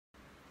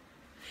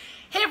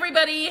Hey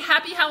everybody,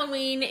 happy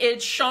Halloween.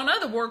 It's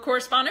Shauna, the war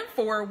correspondent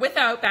for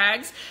Without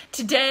Bags.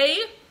 Today,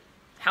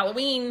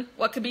 Halloween,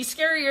 what could be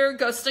scarier?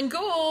 Ghosts and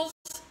ghouls.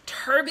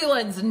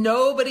 Turbulence.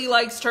 Nobody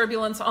likes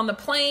turbulence on the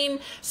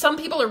plane. Some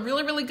people are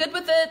really, really good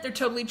with it. They're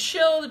totally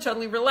chill, they're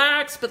totally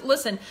relaxed. But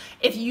listen,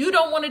 if you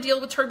don't want to deal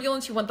with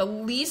turbulence, you want the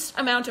least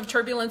amount of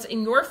turbulence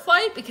in your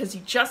flight because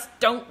you just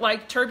don't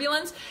like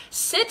turbulence,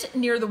 sit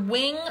near the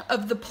wing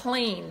of the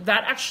plane.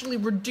 That actually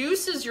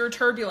reduces your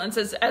turbulence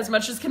as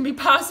much as can be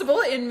possible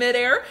in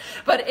midair,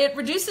 but it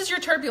reduces your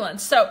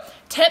turbulence. So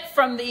tip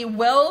from the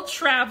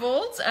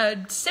well-traveled,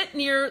 sit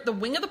near the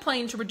wing of the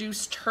plane to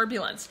reduce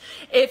turbulence.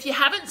 If you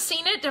haven't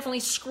seen it, definitely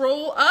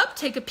scroll up,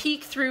 take a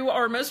peek through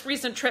our most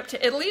recent trip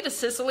to Italy, to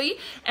Sicily,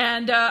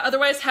 and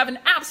otherwise have an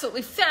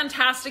absolutely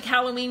fantastic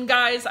Halloween,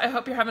 guys. I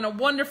hope you're having a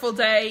wonderful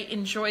day.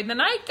 Enjoy the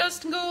night,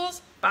 ghosts and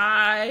ghouls.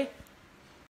 Bye.